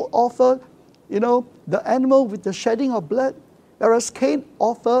 Abel offered, the animal with the shedding of blood, whereas Cain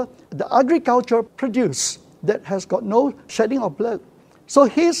offered the agricultural produce that has got no shedding of blood. So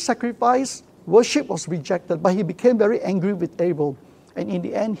his sacrifice, worship was rejected, but he became very angry with Abel. And in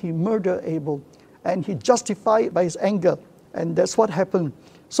the end, he murdered Abel. And he justified it by his anger. And that's what happened.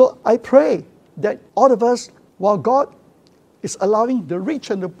 So I pray that all of us, while God is allowing the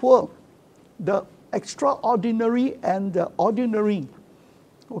rich and the poor, the extraordinary and the ordinary,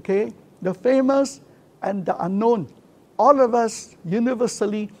 the famous and the unknown, all of us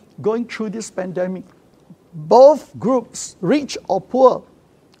universally going through this pandemic, both groups, rich or poor,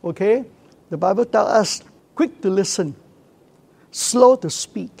 the Bible tells us, quick to listen, slow to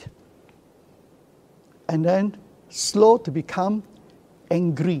speak, and then slow to become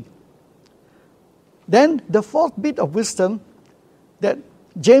angry. Then the fourth bit of wisdom that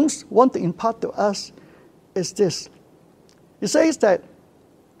James wants to impart to us is this. He says that,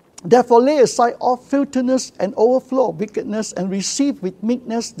 therefore lay aside all filthiness and overflow of wickedness and receive with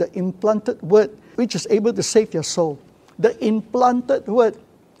meekness the implanted word, which is able to save your soul. The implanted word,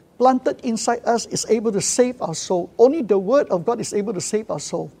 planted inside us, is able to save our soul. Only the word of God is able to save our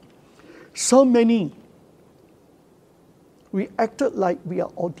soul. So many, we acted like we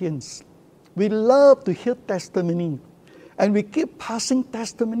are audience. We love to hear testimony. And we keep passing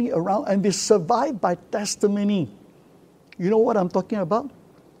testimony around, and we survive by testimony. You know what I'm talking about?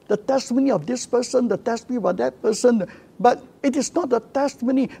 The testimony of this person, the testimony about that person. But it is not the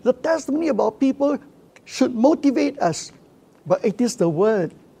testimony. The testimony about people should motivate us. But it is the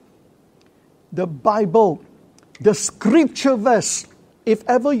word, the Bible, the scripture verse. If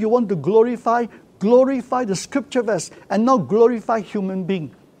ever you want to glorify the scripture verse and not glorify human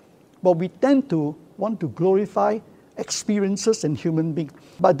being. But we tend to want to glorify experiences in human beings.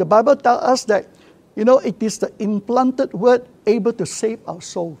 But the Bible tells us that, it is the implanted word able to save our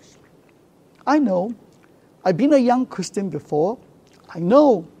souls. I know. I've been a young Christian before. I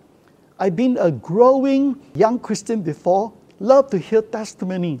know. I've been a growing young Christian before. Love to hear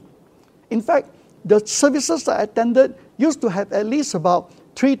testimony. In fact, the services that I attended used to have at least about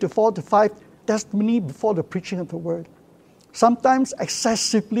 3 to 4 to 5 testimony before the preaching of the word. Sometimes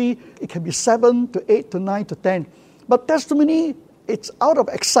excessively, it can be 7 to 8 to 9 to 10. But testimony, it's out of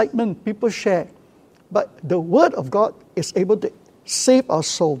excitement, people share. But the word of God is able to save our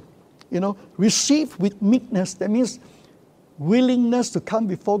soul. Receive with meekness. That means willingness to come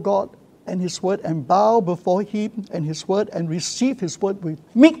before God and His word and bow before Him and His word and receive His word with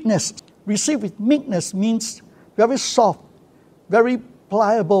meekness. Receive with meekness means very soft, very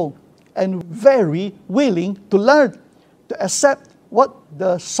pliable, and very willing to learn, to accept what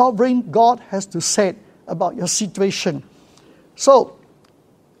the sovereign God has to say about your situation. So,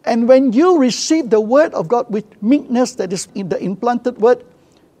 and when you receive the word of God with meekness that is in the implanted word,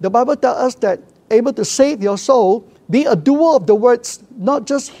 the Bible tells us that able to save your soul, be a doer of the words, not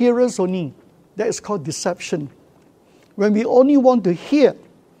just hearers only. That is called deception. When we only want to hear,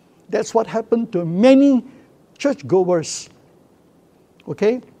 that's what happened to many churchgoers.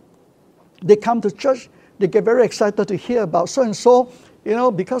 They come to church, they get very excited to hear about so-and-so,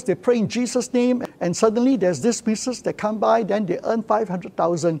 because they pray in Jesus' name, and suddenly there's this business that come by, then they earn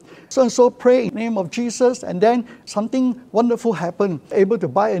 500,000. So-and-so pray in the name of Jesus, and then something wonderful happened, able to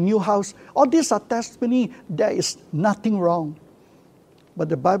buy a new house. All these are testimony. There is nothing wrong. But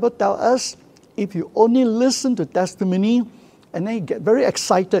the Bible tells us, if you only listen to testimony, and then you get very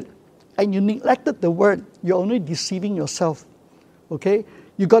excited, and you neglected the word, you're only deceiving yourself.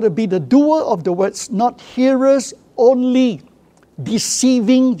 You got to be the doer of the words, not hearers only.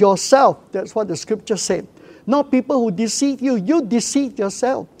 Deceiving yourself. That's what the scripture said. Not people who deceive you. You deceive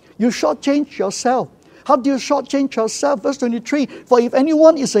yourself. You shortchange yourself. How do you shortchange yourself? Verse 23, for if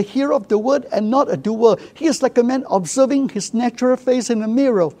anyone is a hearer of the word and not a doer, he is like a man observing his natural face in a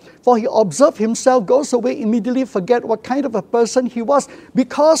mirror. For he observes himself, goes away, immediately forget what kind of a person he was,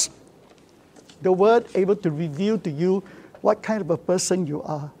 because the word able to reveal to you what kind of a person you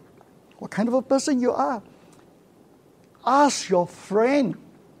are. What kind of a person you are. Ask your friend,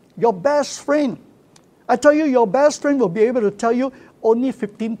 your best friend. I tell you, your best friend will be able to tell you only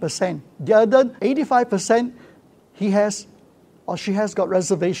 15%. The other 85%, he has or she has got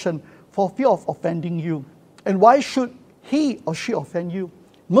reservation for fear of offending you. And why should he or she offend you?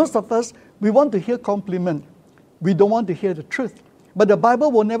 Most of us, we want to hear compliment. We don't want to hear the truth. But the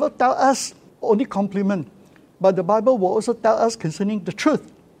Bible will never tell us only compliment. But the Bible will also tell us concerning the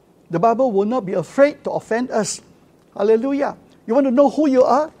truth. The Bible will not be afraid to offend us. Hallelujah. You want to know who you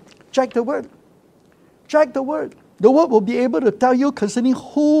are? Check the word. Check the Word. The Word will be able to tell you concerning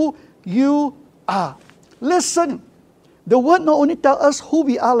who you are. Listen, the Word not only tells us who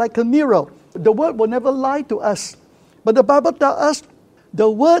we are like a mirror. The Word will never lie to us. But the Bible tells us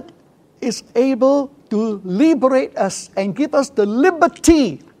the Word is able to liberate us and give us the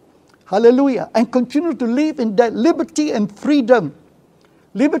liberty, hallelujah, and continue to live in that liberty and freedom.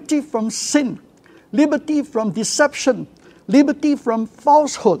 Liberty from sin, liberty from deception, liberty from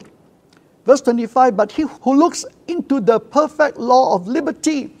falsehood. Verse 25, but he who looks into the perfect law of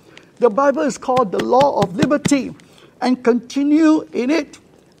liberty, the Bible is called the law of liberty, and continue in it,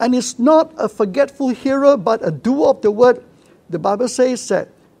 and is not a forgetful hearer, but a doer of the word. The Bible says that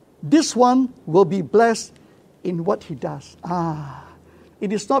this one will be blessed in what he does.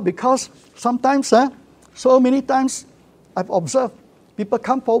 It is not because sometimes, so many times I've observed, people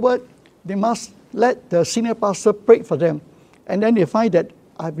come forward, they must let the senior pastor pray for them. And then they find that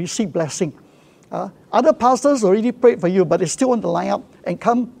I've received blessing. Other pastors already prayed for you, but they still want to line up and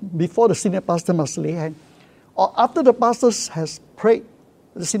come before the senior pastor must lay hand. Or after the pastor has prayed,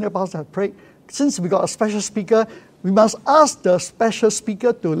 the senior pastor has prayed, since we got a special speaker, we must ask the special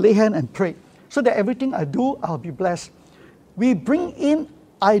speaker to lay hand and pray, so that everything I do, I'll be blessed. We bring in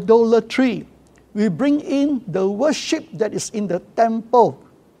idolatry. We bring in the worship that is in the temple.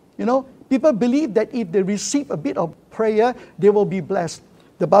 You know, people believe that if they receive a bit of prayer, they will be blessed.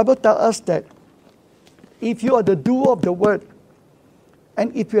 The Bible tells us that if you are the doer of the word,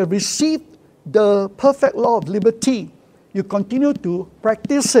 and if you have received the perfect law of liberty, you continue to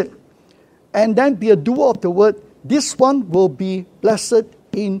practice it, and then be a doer of the word, this one will be blessed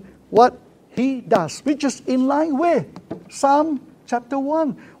in what he does, which is in line with Psalm chapter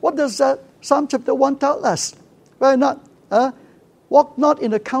 1. What does Psalm chapter 1 tell us? Well, not, walk not in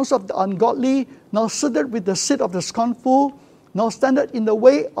the counsel of the ungodly, nor sitteth with the seat of the scornful, nor standeth in the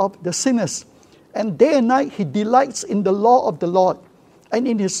way of the sinners. And day and night he delights in the law of the Lord. And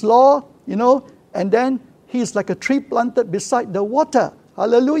in his law, and then he is like a tree planted beside the water.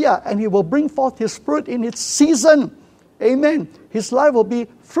 Hallelujah. And he will bring forth his fruit in its season. Amen. His life will be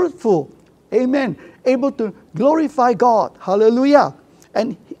fruitful. Amen. Able to glorify God. Hallelujah.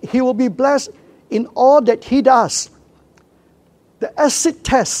 And he will be blessed in all that he does. The acid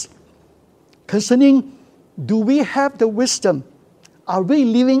test concerning, do we have the wisdom? Are we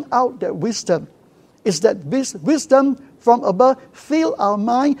living out that wisdom? Is that wisdom from above fill our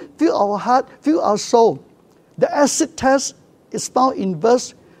mind, fill our heart, fill our soul? The acid test is found in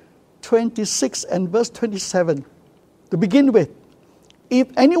verse 26 and verse 27. To begin with, if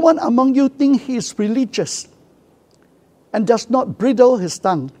anyone among you think he is religious and does not bridle his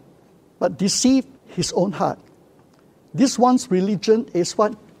tongue, but deceive his own heart, this one's religion is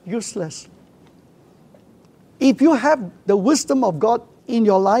what? Useless. If you have the wisdom of God in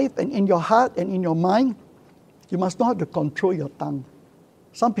your life and in your heart and in your mind, you must know how to control your tongue.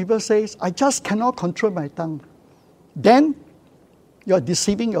 Some people say, I just cannot control my tongue. Then you are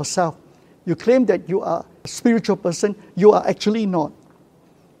deceiving yourself. You claim that you are a spiritual person. You are actually not.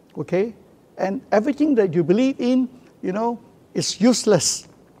 Okay? And everything that you believe in, is useless.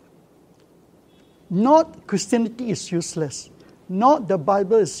 Not Christianity is useless. Not the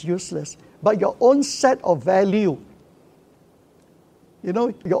Bible is useless. But your own set of value,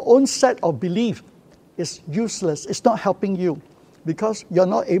 your own set of belief is useless. It's not helping you because you're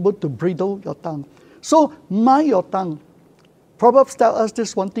not able to bridle your tongue. So mind your tongue. Proverbs tell us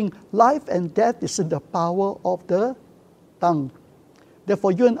this one thing: life and death is in the power of the tongue.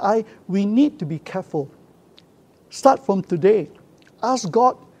 Therefore, you and I, we need to be careful. Start from today. Ask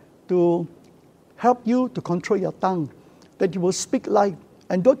God to help you to control your tongue, that you will speak life,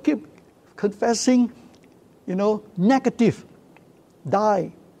 and don't keep confessing, negative.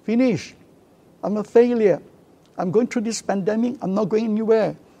 Die, finish. I'm a failure. I'm going through this pandemic. I'm not going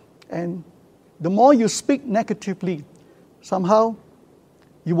anywhere. And the more you speak negatively, somehow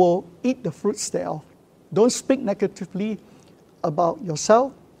you will eat the fruits thereof. Don't speak negatively about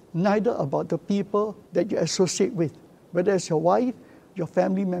yourself, neither about the people that you associate with, whether it's your wife, your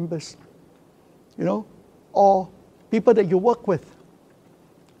family members, or people that you work with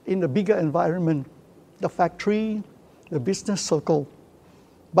in the bigger environment, the factory, the business circle.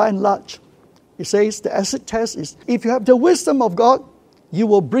 By and large, it says the acid test is, if you have the wisdom of God, you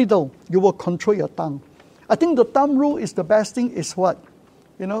will bridle, you will control your tongue. I think the thumb rule is the best thing is what?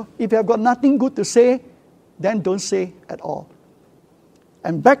 If you have got nothing good to say, then don't say at all.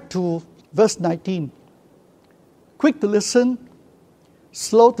 And back to verse 19. Quick to listen,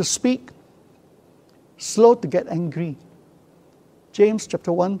 slow to speak, slow to get angry. James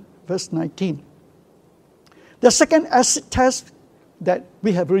chapter 1, verse 19. The second acid test that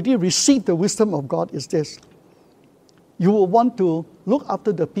we have already received the wisdom of God is this. You will want to look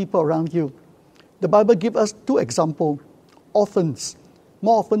after the people around you. The Bible gives us 2 examples. Orphans,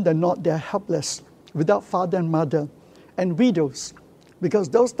 more often than not, they are helpless, without father and mother. And widows, because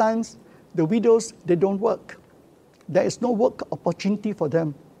those times, the widows, they don't work. There is no work opportunity for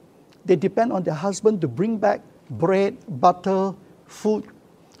them. They depend on their husband to bring back bread, butter, food,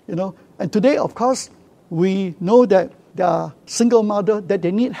 And today, of course, we know that there are single mothers that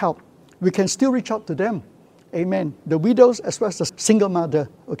they need help. We can still reach out to them. Amen. The widows as well as the single mother,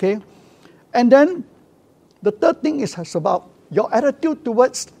 okay? And then the third thing is about your attitude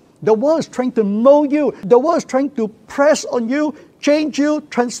towards the world is trying to mold you. The world is trying to press on you, change you,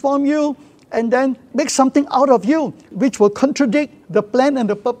 transform you, and then make something out of you, which will contradict the plan and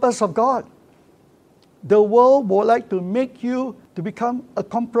the purpose of God. The world would like to make you to become a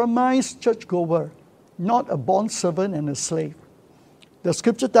compromised churchgoer, not a bond servant and a slave. The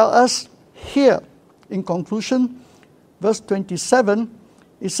scripture tells us here, in conclusion, verse 27,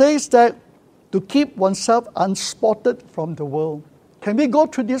 it says that to keep oneself unspotted from the world. Can we go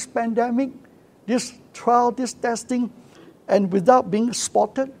through this pandemic, this trial, this testing, and without being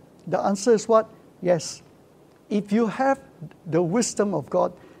spotted? The answer is what? Yes. If you have the wisdom of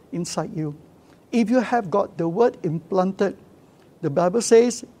God inside you, if you have got the word implanted, the Bible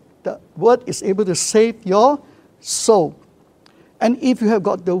says the word is able to save your soul. And if you have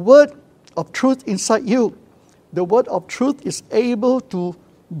got the word of truth inside you, the word of truth is able to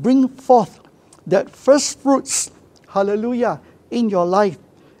bring forth that first fruits, hallelujah, in your life,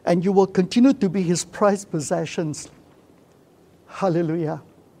 and you will continue to be his prized possessions. Hallelujah.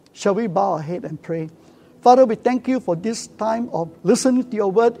 Shall we bow our head and pray? Father, we thank you for this time of listening to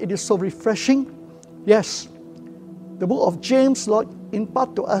your word. It is so refreshing. Yes, the book of James, Lord,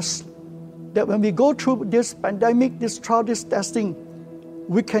 impart to us that when we go through this pandemic, this trial, this testing,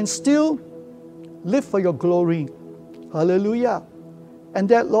 we can still live for your glory. Hallelujah. And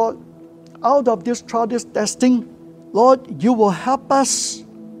that, Lord, out of this trial, this testing, Lord, you will help us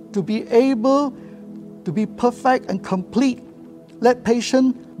to be able to be perfect and complete. Let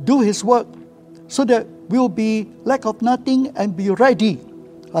patience do his work so that we will be lack of nothing and be ready,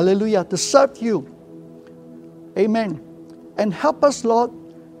 hallelujah, to serve you. Amen. And help us, Lord,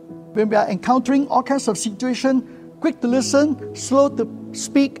 when we are encountering all kinds of situations, quick to listen, slow to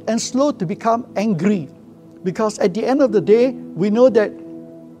speak, and slow to become angry. Because at the end of the day, we know that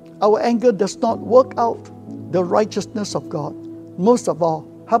our anger does not work out the righteousness of God. Most of all,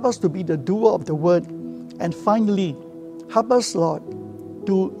 help us to be the doer of the word. And finally, help us, Lord,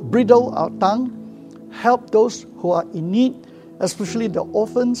 to bridle our tongue, help those who are in need, especially the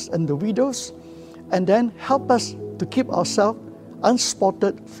orphans and the widows, and then help us to keep ourselves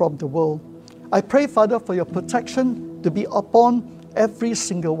unspotted from the world. I pray, Father, for your protection to be upon every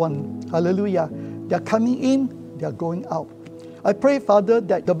single one. Hallelujah. They are coming in, they are going out. I pray, Father,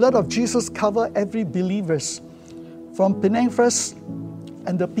 that the blood of Jesus cover every believers from Penang first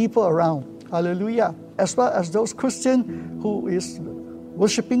and the people around. Hallelujah. As well as those Christians who is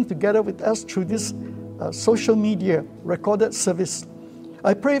worshiping together with us through this social media recorded service.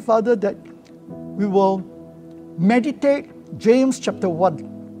 I pray, Father, that we will meditate James chapter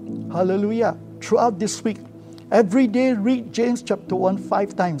 1. Hallelujah. Throughout this week. Every day read James chapter 1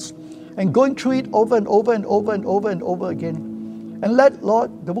 5 times. And going through it over and over and over and over and over again. And let,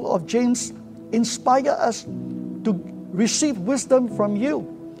 Lord, the book of James inspire us to receive wisdom from you.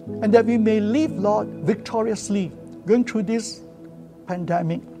 And that we may live, Lord, victoriously going through this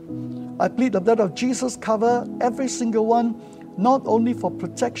pandemic. I plead the blood of Jesus cover every single one, not only for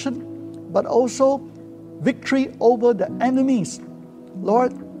protection, but also victory over the enemies.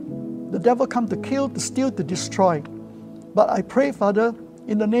 Lord, the devil come to kill, to steal, to destroy. But I pray, Father,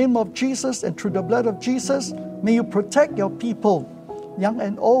 in the name of Jesus and through the blood of Jesus, may you protect your people, young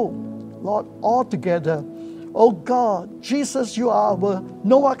and old, Lord, all together. Oh God, Jesus, you are our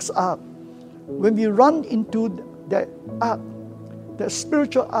Noah's Ark. When we run into that ark, that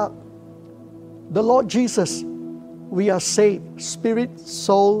spiritual ark, the Lord Jesus, we are saved, spirit,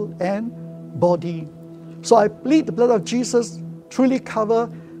 soul, and body. So I plead the blood of Jesus truly cover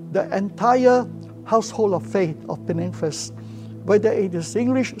the entire household of faith of Penang First, whether it is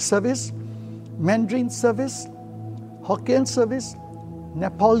English service, Mandarin service, Hokkien service,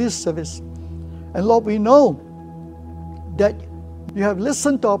 Nepalese service. And Lord, we know that you have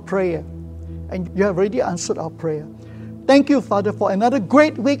listened to our prayer and you have already answered our prayer. Thank you, Father, for another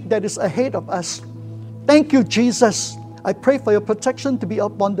great week that is ahead of us. Thank you, Jesus. I pray for your protection to be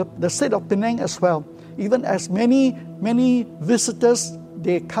upon the state of Penang as well. Even as many visitors,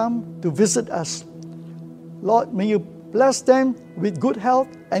 they come to visit us. Lord, may you Bless them with good health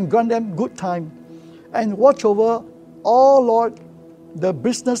and grant them good time. And watch over all, Lord, the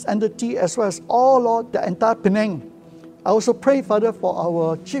business entity as well as all, Lord, the entire Penang. I also pray, Father, for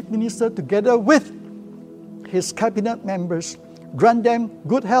our Chief Minister together with his cabinet members. Grant them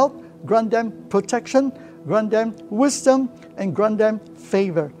good health, grant them protection, grant them wisdom, and grant them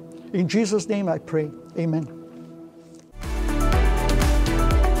favor. In Jesus' name I pray. Amen.